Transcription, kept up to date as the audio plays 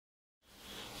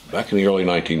Back in the early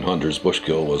 1900s,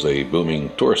 Bushkill was a booming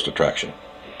tourist attraction.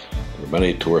 There were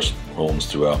many tourist homes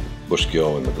throughout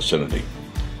Bushkill and the vicinity.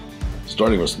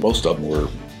 Starting with most of them were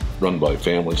run by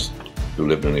families who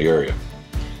lived in the area.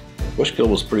 Bushkill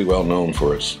was pretty well known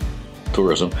for its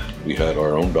tourism. We had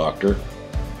our own doctor,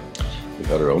 we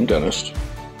had our own dentist,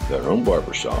 we had our own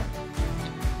barber shop,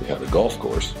 we had a golf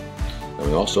course, and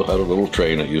we also had a little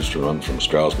train that used to run from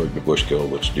Stroudsburg to Bushkill,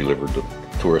 which delivered the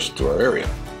tourists to our area.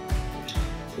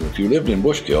 And if you lived in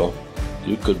Bushkill,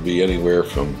 you could be anywhere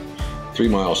from 3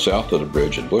 miles south of the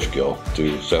bridge in Bushkill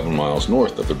to 7 miles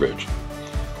north of the bridge.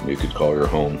 And you could call your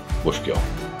home Bushkill.